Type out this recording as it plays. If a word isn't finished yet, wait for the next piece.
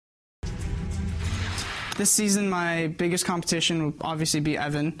This season, my biggest competition will obviously be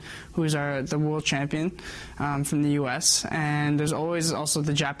Evan, who's the world champion from the U.S. And there's always also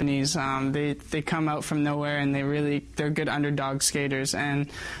the Japanese. They come out from nowhere, and they're good underdog skaters, and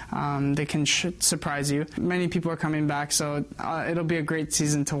they can surprise you. Many people are coming back, so it'll be a great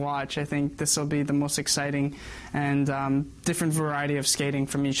season to watch. I think this will be the most exciting and different variety of skating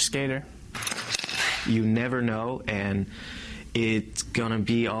from each skater. You never know, and it's going to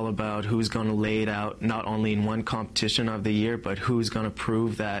be all about who's going to lay it out, not only in one competition of the year, but who's going to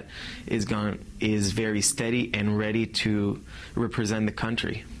prove that is very steady and ready to represent the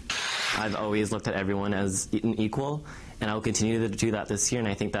country. I've always looked at everyone as an equal, and I'll continue to do that this year, and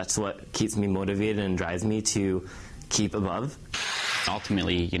I think that's what keeps me motivated and drives me to keep above.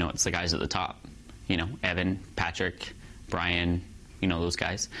 Ultimately, it's the guys at the top. Evan, Patrick, Brian, those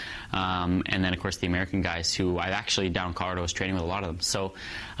guys. And then, of course, the American guys who I actually, down in Colorado, was training with a lot of them. So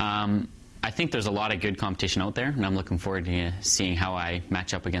I think there's a lot of good competition out there, and I'm looking forward to seeing how I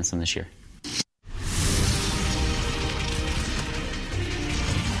match up against them this year.